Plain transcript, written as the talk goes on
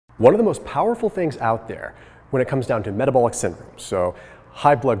One of the most powerful things out there when it comes down to metabolic syndrome, so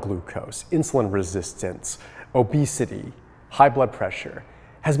high blood glucose, insulin resistance, obesity, high blood pressure,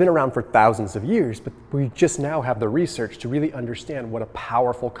 has been around for thousands of years, but we just now have the research to really understand what a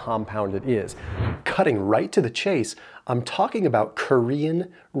powerful compound it is. Cutting right to the chase, I'm talking about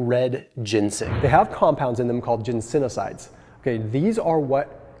Korean red ginseng. They have compounds in them called ginsenosides. Okay, these are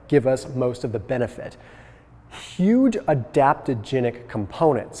what give us most of the benefit. Huge adaptogenic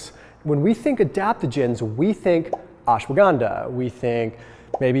components. When we think adaptogens, we think ashwagandha, we think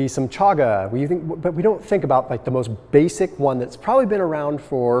maybe some chaga, but we don't think about like the most basic one that's probably been around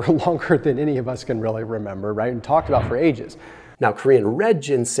for longer than any of us can really remember, right? And talked about for ages. Now, Korean red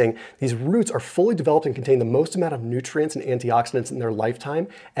ginseng, these roots are fully developed and contain the most amount of nutrients and antioxidants in their lifetime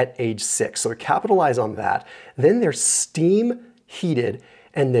at age 6. So to capitalize on that, then they're steam heated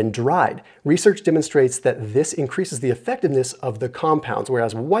and then dried. Research demonstrates that this increases the effectiveness of the compounds,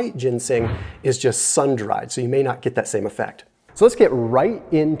 whereas white ginseng is just sun-dried, so you may not get that same effect. So let's get right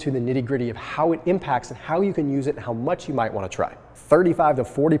into the nitty-gritty of how it impacts and how you can use it and how much you might want to try. 35 to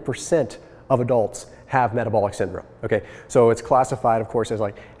 40% of adults have metabolic syndrome. Okay, so it's classified, of course, as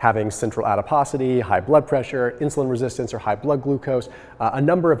like having central adiposity, high blood pressure, insulin resistance, or high blood glucose, a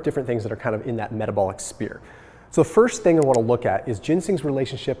number of different things that are kind of in that metabolic sphere. So the first thing I want to look at is ginseng's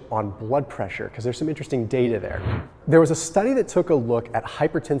relationship on blood pressure, because there's some interesting data there. There was a study that took a look at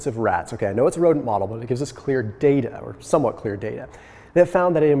hypertensive rats. Okay, I know it's a rodent model, but it gives us clear data, or somewhat clear data, that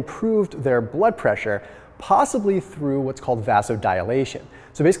found that it improved their blood pressure, possibly through what's called vasodilation.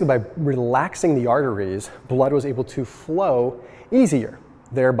 So basically by relaxing the arteries, blood was able to flow easier,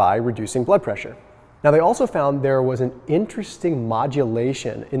 thereby reducing blood pressure. Now, they also found there was an interesting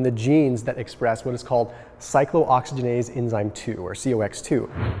modulation in the genes that express what is called cyclooxygenase enzyme 2, or COX2,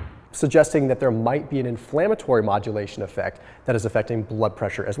 suggesting that there might be an inflammatory modulation effect that is affecting blood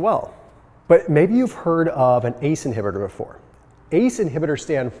pressure as well. But maybe you've heard of an ACE inhibitor before. ACE inhibitors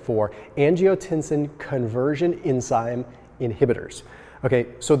stand for angiotensin conversion enzyme inhibitors. Okay,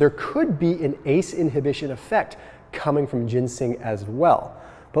 so there could be an ACE inhibition effect coming from ginseng as well.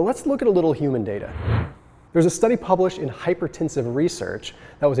 But let's look at a little human data. There's a study published in Hypertensive Research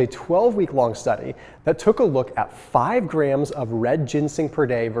that was a 12-week-long study that took a look at 5 grams of red ginseng per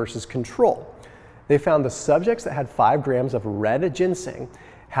day versus control. They found the subjects that had 5 grams of red ginseng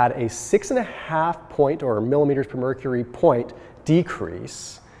had a 6.5 point, or millimeters per mercury point,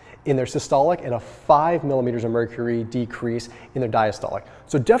 decrease in their systolic and a 5 millimeters of mercury decrease in their diastolic.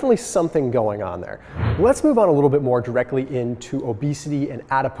 So definitely something going on there. Let's move on a little bit more directly into obesity and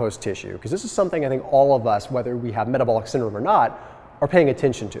adipose tissue, because this is something I think all of us, whether we have metabolic syndrome or not, are paying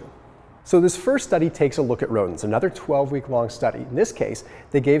attention to. So this first study takes a look at rodents, another 12-week-long study. In this case,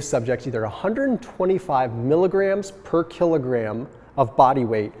 they gave subjects either 125 milligrams per kilogram of body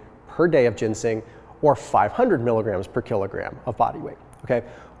weight per day of ginseng or 500 milligrams per kilogram of body weight. Okay?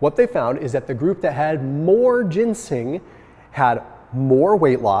 What they found is that the group that had more ginseng had more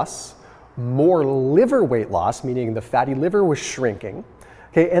weight loss, more liver weight loss, meaning the fatty liver was shrinking,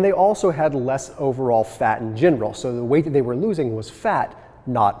 okay, and they also had less overall fat in general. So the weight that they were losing was fat,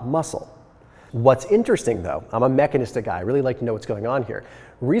 not muscle. What's interesting though, I'm a mechanistic guy, I really like to know what's going on here.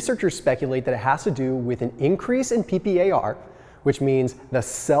 Researchers speculate that it has to do with an increase in PPAR, which means the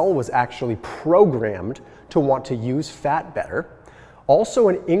cell was actually programmed to want to use fat better. Also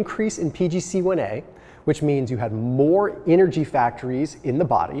an increase in PGC1A, which means you had more energy factories in the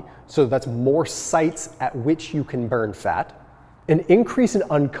body, so that's more sites at which you can burn fat. An increase in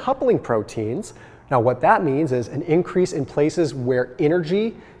uncoupling proteins. Now what that means is an increase in places where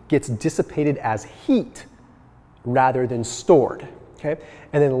energy gets dissipated as heat rather than stored. Okay?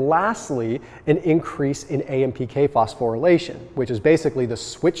 And then lastly, an increase in AMPK phosphorylation, which is basically the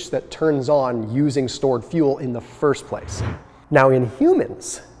switch that turns on using stored fuel in the first place. Now in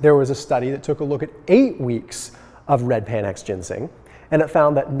humans, there was a study that took a look at 8 weeks of red Panax ginseng, and it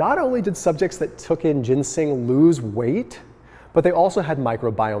found that not only did subjects that took in ginseng lose weight, but they also had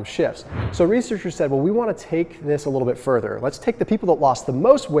microbiome shifts. So researchers said, well, we want to take this a little bit further. Let's take the people that lost the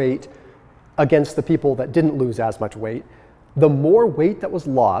most weight against the people that didn't lose as much weight. The more weight that was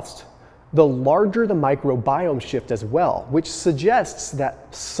lost, the larger the microbiome shift as well, which suggests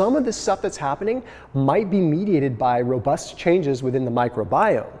that some of this stuff that's happening might be mediated by robust changes within the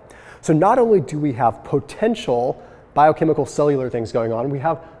microbiome. So not only do we have potential biochemical cellular things going on, we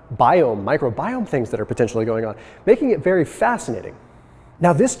have microbiome things that are potentially going on, making it very fascinating.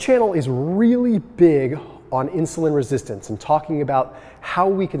 Now this channel is really big on insulin resistance and talking about how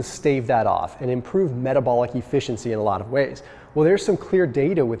we can stave that off and improve metabolic efficiency in a lot of ways. Well, there's some clear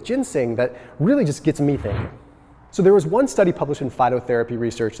data with ginseng that really just gets me thinking. So there was one study published in Phytotherapy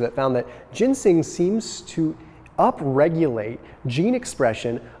Research that found that ginseng seems to upregulate gene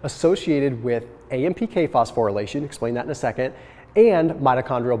expression associated with AMPK phosphorylation, explain that in a second, and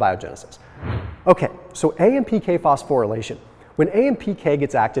mitochondrial biogenesis. Okay, so AMPK phosphorylation. When AMPK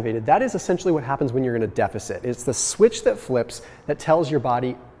gets activated, that is essentially what happens when you're in a deficit. It's the switch that flips that tells your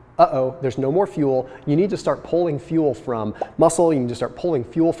body, uh-oh, there's no more fuel. You need to start pulling fuel from muscle. You need to start pulling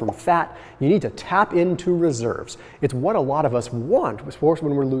fuel from fat. You need to tap into reserves. It's what a lot of us want, of course,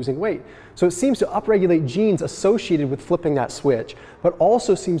 when we're losing weight. So it seems to upregulate genes associated with flipping that switch, but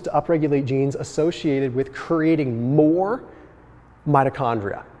also seems to upregulate genes associated with creating more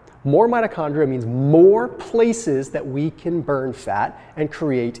mitochondria. More mitochondria means more places that we can burn fat and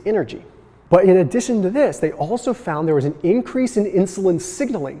create energy. But in addition to this, they also found there was an increase in insulin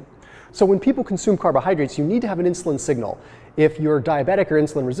signaling. So when people consume carbohydrates, you need to have an insulin signal. If you're diabetic or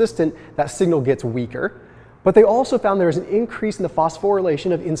insulin resistant, that signal gets weaker. But they also found there was an increase in the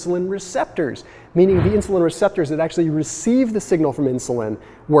phosphorylation of insulin receptors, meaning the insulin receptors that actually receive the signal from insulin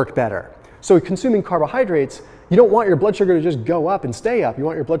work better. So consuming carbohydrates, you don't want your blood sugar to just go up and stay up. You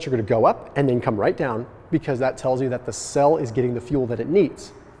want your blood sugar to go up and then come right down, because that tells you that the cell is getting the fuel that it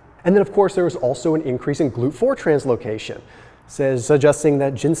needs. And then of course there was also an increase in GLUT4 translocation, suggesting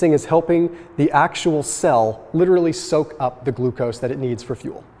that ginseng is helping the actual cell literally soak up the glucose that it needs for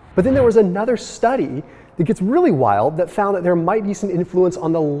fuel. But then there was another study that gets really wild that found that there might be some influence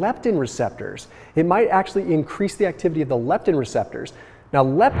on the leptin receptors. It might actually increase the activity of the leptin receptors. Now,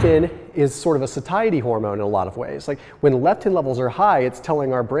 leptin is sort of a satiety hormone in a lot of ways. Like when leptin levels are high, it's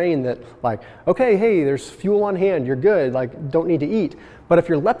telling our brain that, like, okay, hey, there's fuel on hand, you're good, like, don't need to eat. But if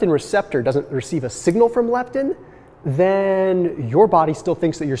your leptin receptor doesn't receive a signal from leptin, then your body still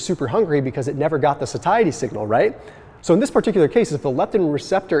thinks that you're super hungry because it never got the satiety signal, right? So in this particular case, if the leptin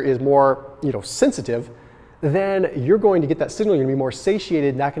receptor is more, sensitive, then you're going to get that signal, you're going to be more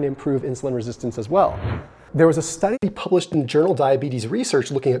satiated, and that can improve insulin resistance as well. There was a study published in the journal Diabetes Research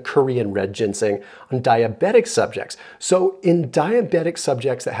looking at Korean red ginseng on diabetic subjects. So in diabetic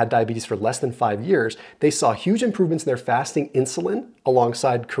subjects that had diabetes for less than 5 years, they saw huge improvements in their fasting insulin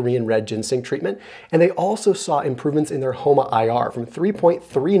alongside Korean red ginseng treatment. And they also saw improvements in their HOMA-IR from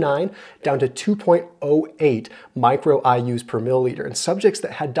 3.39 down to 2.08 micro IUs per milliliter. And subjects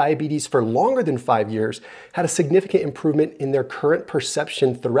that had diabetes for longer than 5 years had a significant improvement in their current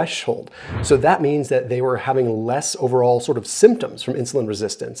perception threshold. So that means that they were having less overall sort of symptoms from insulin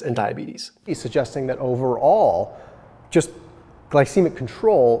resistance and diabetes. He's suggesting that overall, just glycemic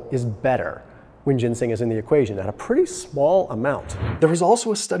control is better when ginseng is in the equation at a pretty small amount. There was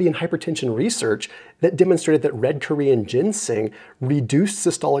also a study in hypertension research that demonstrated that red Korean ginseng reduced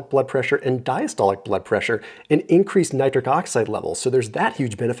systolic blood pressure and diastolic blood pressure and increased nitric oxide levels. So there's that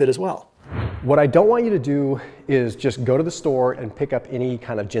huge benefit as well. What I don't want you to do is just go to the store and pick up any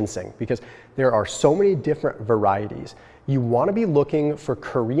kind of ginseng, because there are so many different varieties. You want to be looking for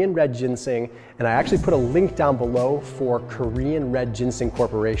Korean red ginseng, and I actually put a link down below for Korean Red Ginseng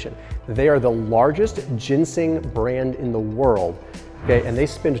Corporation. They are the largest ginseng brand in the world, okay, and they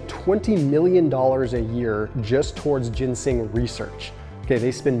spend $20 million a year just towards ginseng research. Okay,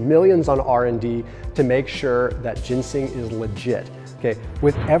 they spend millions on R&D to make sure that ginseng is legit. Okay,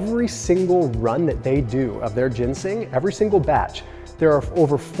 with every single run that they do of their ginseng, every single batch, there are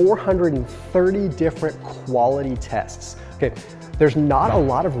over 430 different quality tests. Okay, there's not a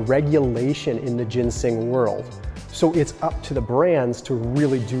lot of regulation in the ginseng world. So it's up to the brands to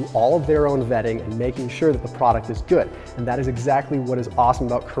really do all of their own vetting and making sure that the product is good. And that is exactly what is awesome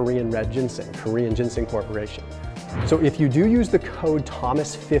about Korean Red Ginseng, Korean Ginseng Corporation. So if you do use the code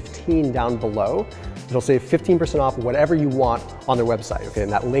Thomas15 down below, it'll save 15% off whatever you want on their website, okay?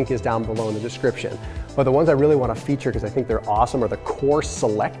 And that link is down below in the description. But the ones I really want to feature, because I think they're awesome, are the Core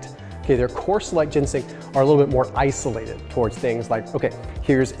Select. Okay, their Core Select ginseng are a little bit more isolated towards things like, okay,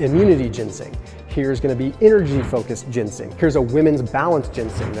 here's immunity ginseng. Here's going to be energy-focused ginseng. Here's a women's balance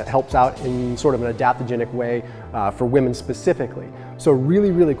ginseng that helps out in sort of an adaptogenic way for women specifically. So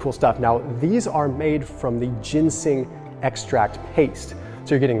really, really cool stuff. Now, these are made from the ginseng extract paste.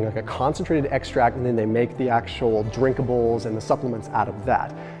 So you're getting like a concentrated extract, and then they make the actual drinkables and the supplements out of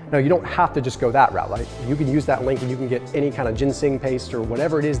that. Now, you don't have to just go that route, right? You can use that link and you can get any kind of ginseng paste or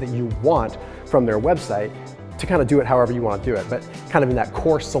whatever it is that you want from their website to kind of do it however you want to do it. But kind of in that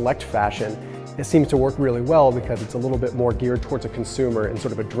Core Select fashion, it seems to work really well because it's a little bit more geared towards a consumer in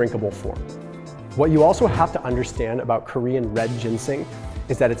sort of a drinkable form. What you also have to understand about Korean red ginseng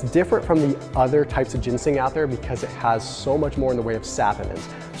is that it's different from the other types of ginseng out there because it has so much more in the way of saponins.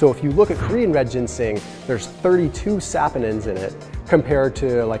 So if you look at Korean red ginseng, there's 32 saponins in it compared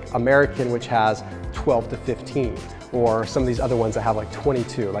to like American, which has 12 to 15, or some of these other ones that have like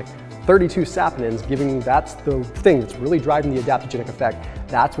 22, like 32 saponins, that's the thing that's really driving the adaptogenic effect.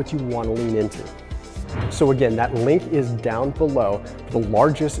 That's what you want to lean into. So again, that link is down below. The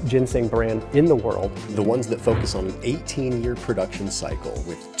largest ginseng brand in the world. The ones that focus on an 18-year production cycle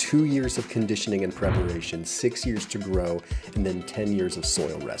with 2 years of conditioning and preparation, 6 years to grow, and then 10 years of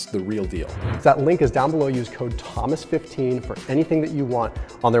soil rest, the real deal. So that link is down below. Use code Thomas15 for anything that you want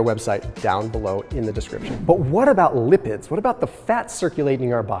on their website down below in the description. But what about lipids? What about the fats circulating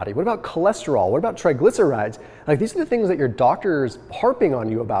in our body? What about cholesterol? What about triglycerides? Like, these are the things that your doctor is harping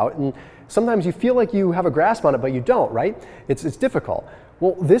on you about, and sometimes you feel like you have a grasp on it, but you don't, right? It's difficult.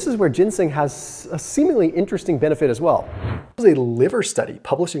 Well, this is where ginseng has a seemingly interesting benefit as well. This is a liver study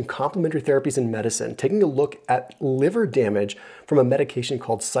published in Complementary Therapies in Medicine, taking a look at liver damage from a medication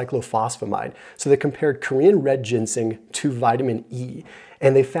called cyclophosphamide. So they compared Korean red ginseng to vitamin E,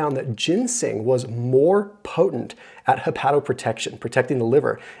 and they found that ginseng was more potent at hepatoprotection, protecting the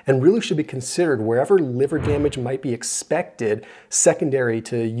liver, and really should be considered wherever liver damage might be expected secondary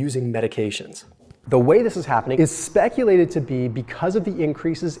to using medications. The way this is happening is speculated to be because of the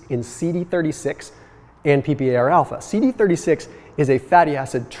increases in CD36 and PPAR alpha. CD36 is a fatty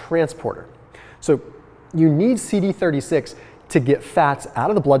acid transporter. So you need CD36 to get fats out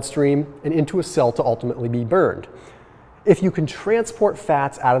of the bloodstream and into a cell to ultimately be burned. If you can transport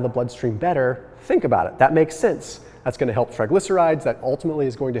fats out of the bloodstream better, think about it. That makes sense. That's going to help triglycerides. That ultimately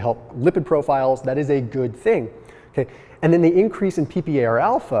is going to help lipid profiles. That is a good thing. Okay. And then the increase in PPAR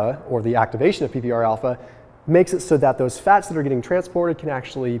alpha, or the activation of PPAR alpha, makes it so that those fats that are getting transported can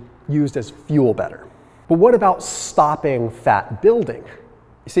actually be used as fuel better. But what about stopping fat building?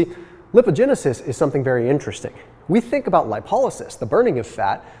 You see, lipogenesis is something very interesting. We think about lipolysis, the burning of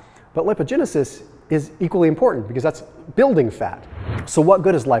fat, but lipogenesis is equally important because that's building fat. So what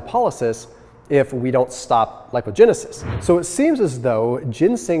good is lipolysis if we don't stop lipogenesis? So it seems as though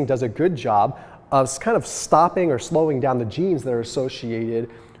ginseng does a good job of kind of stopping or slowing down the genes that are associated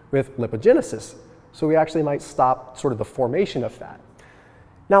with lipogenesis. So we actually might stop sort of the formation of fat.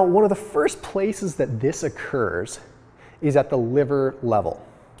 Now, one of the first places that this occurs is at the liver level.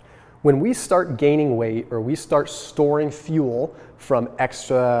 When we start gaining weight or we start storing fuel from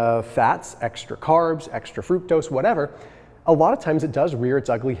extra fats, extra carbs, extra fructose, whatever, a lot of times it does rear its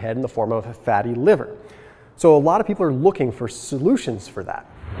ugly head in the form of a fatty liver. So a lot of people are looking for solutions for that.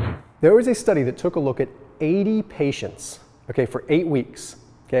 There was a study that took a look at 80 patients, okay, for 8 weeks,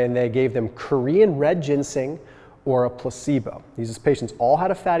 okay, and they gave them Korean red ginseng or a placebo. These patients all had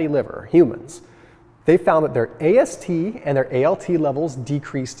a fatty liver, humans. They found that their AST and their ALT levels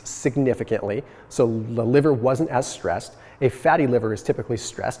decreased significantly, so the liver wasn't as stressed. A fatty liver is typically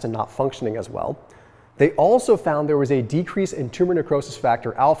stressed and not functioning as well. They also found there was a decrease in tumor necrosis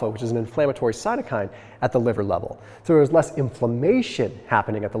factor alpha, which is an inflammatory cytokine, at the liver level. So there was less inflammation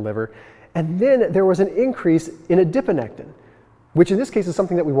happening at the liver. And then there was an increase in adiponectin, which in this case is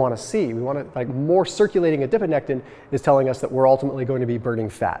something that we want to see. We want to, like, more circulating adiponectin is telling us that we're ultimately going to be burning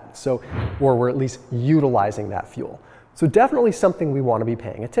fat. So, or we're at least utilizing that fuel. So definitely something we want to be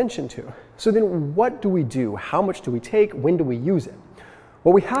paying attention to. So then what do we do? How much do we take? When do we use it?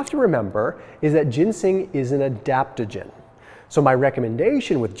 What we have to remember is that ginseng is an adaptogen. So my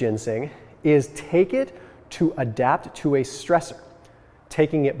recommendation with ginseng is take it to adapt to a stressor.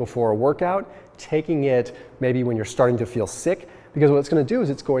 Taking it before a workout, taking it maybe when you're starting to feel sick, because what it's going to do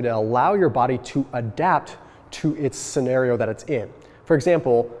is it's going to allow your body to adapt to its scenario that it's in. For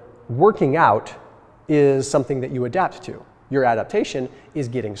example, working out is something that you adapt to. Your adaptation is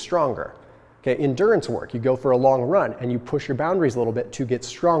getting stronger. Okay, endurance work, you go for a long run and you push your boundaries a little bit to get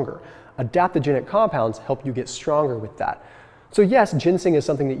stronger. Adaptogenic compounds help you get stronger with that. So yes, ginseng is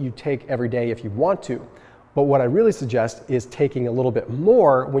something that you take every day if you want to, but what I really suggest is taking a little bit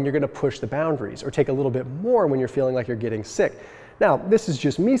more when you're going to push the boundaries, or take a little bit more when you're feeling like you're getting sick. Now, this is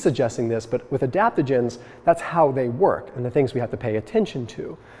just me suggesting this, but with adaptogens, that's how they work and the things we have to pay attention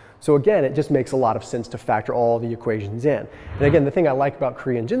to. So again, it just makes a lot of sense to factor all the equations in. And again, the thing I like about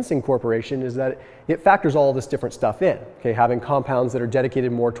Korean Ginseng Corporation is that it factors all this different stuff in. Okay, having compounds that are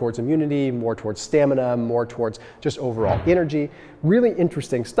dedicated more towards immunity, more towards stamina, more towards just overall energy. Really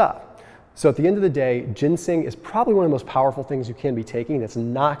interesting stuff. So at the end of the day, ginseng is probably one of the most powerful things you can be taking that's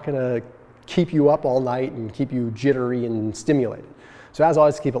not going to keep you up all night and keep you jittery and stimulated. So as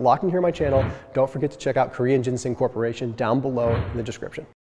always, keep it locked in here on my channel. Don't forget to check out Korean Ginseng Corporation down below in the description.